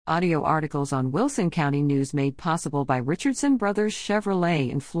Audio articles on Wilson County News made possible by Richardson Brothers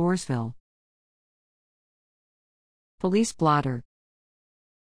Chevrolet in Floresville. Police blotter.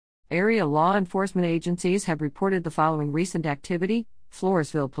 Area law enforcement agencies have reported the following recent activity.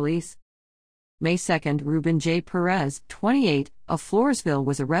 Floresville Police. May 2, Ruben J. Perez, 28, of Floresville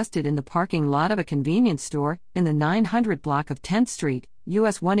was arrested in the parking lot of a convenience store in the 900 block of 10th Street,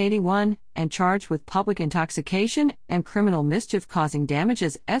 US 181, and charged with public intoxication and criminal mischief causing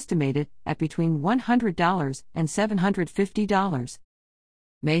damages estimated at between $100 and $750.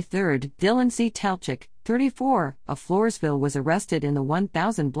 May 3, Dylan C. Telchik, 34, of Floresville was arrested in the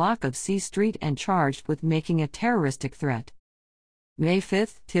 1000 block of C Street and charged with making a terroristic threat. May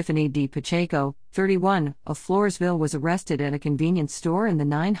 5, Tiffany D. Pacheco, 31, of Floresville was arrested at a convenience store in the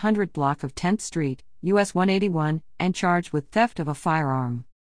 900 block of 10th Street, US 181, and charged with theft of a firearm.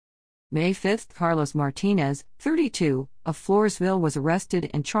 May 5, Carlos Martinez, 32, of Floresville was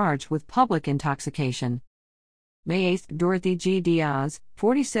arrested and charged with public intoxication. May 8, Dorothy G. Diaz,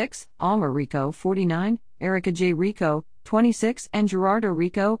 46, Alma Rico, 49, Erica J. Rico, 26, and Gerardo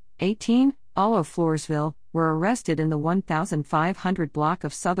Rico, 18, all of Floresville, were arrested in the 1500 block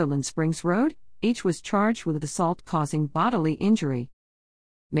of Sutherland Springs Road. Each was charged with assault causing bodily injury.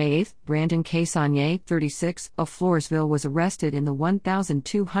 May 8, Brandon K. Saunier, 36, of Floresville was arrested in the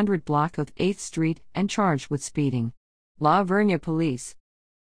 1200 block of 8th Street and charged with speeding. La Vernia Police.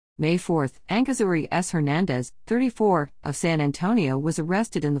 May 4, Ancazuri S. Hernandez, 34, of San Antonio was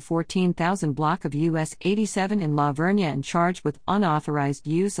arrested in the 14,000 block of US 87 in La Vernia and charged with unauthorized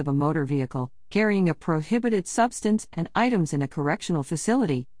use of a motor vehicle, carrying a prohibited substance and items in a correctional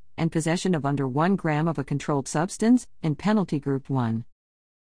facility, and possession of under 1 gram of a controlled substance in Penalty Group 1.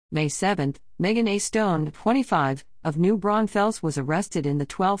 May 7, Megan A. Stone, 25, of New Braunfels was arrested in the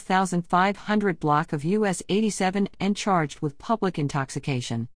 12,500 block of US 87 and charged with public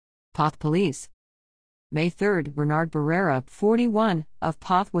intoxication. Poth Police. May 3, Bernard Barrera, 41, of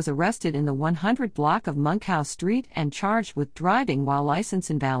Poth was arrested in the 100 block of Monkhouse Street and charged with driving while license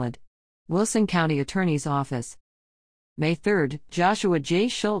invalid. Wilson County Attorney's Office. May 3, Joshua J.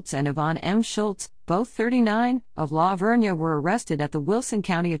 Schultz and Yvonne M. Schultz, both 39, of La Vernia were arrested at the Wilson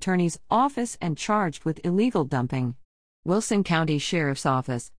County Attorney's Office and charged with illegal dumping. Wilson County Sheriff's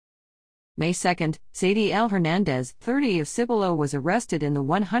Office. May 2, Sadie L. Hernandez, 30, of Cibolo was arrested in the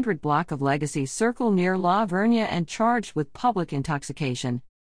 100 block of Legacy Circle near La Vernia and charged with public intoxication.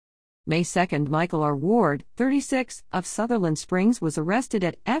 May 2, Michael R. Ward, 36, of Sutherland Springs was arrested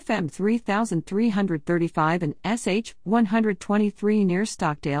at FM 3335 and SH 123 near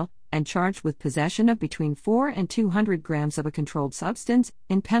Stockdale, and charged with possession of between 4 and 200 grams of a controlled substance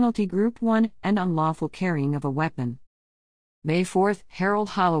in Penalty Group 1 and unlawful carrying of a weapon. May 4, Harold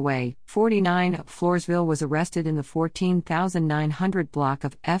Holloway, 49, of Floresville was arrested in the 14,900 block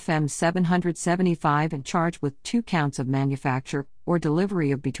of FM 775 and charged with 2 counts of manufacture or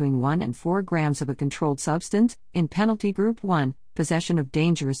delivery of between 1 and 4 grams of a controlled substance in Penalty Group 1, possession of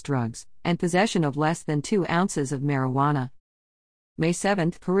dangerous drugs, and possession of less than 2 ounces of marijuana. May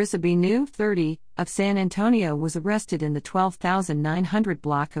 7, Carissa B. New, 30, of San Antonio was arrested in the 12,900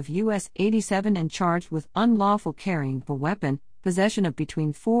 block of US 87 and charged with unlawful carrying of a weapon, possession of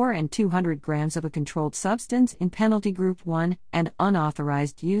between 4 and 200 grams of a controlled substance in Penalty Group 1, and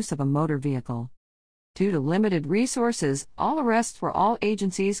unauthorized use of a motor vehicle. Due to limited resources, all arrests for all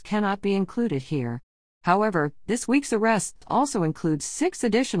agencies cannot be included here. However, this week's arrest also includes 6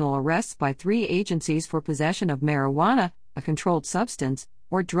 additional arrests by 3 agencies for possession of marijuana, a controlled substance,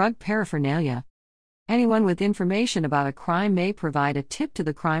 or drug paraphernalia. Anyone with information about a crime may provide a tip to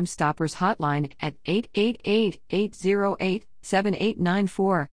the Crime Stoppers hotline at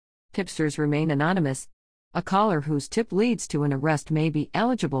 888-808-7894. Tipsters remain anonymous. A caller whose tip leads to an arrest may be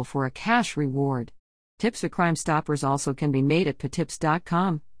eligible for a cash reward. Tips for Crime Stoppers also can be made at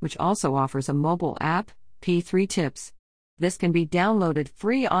patips.com, which also offers a mobile app, P3 Tips. This can be downloaded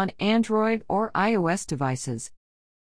free on Android or iOS devices.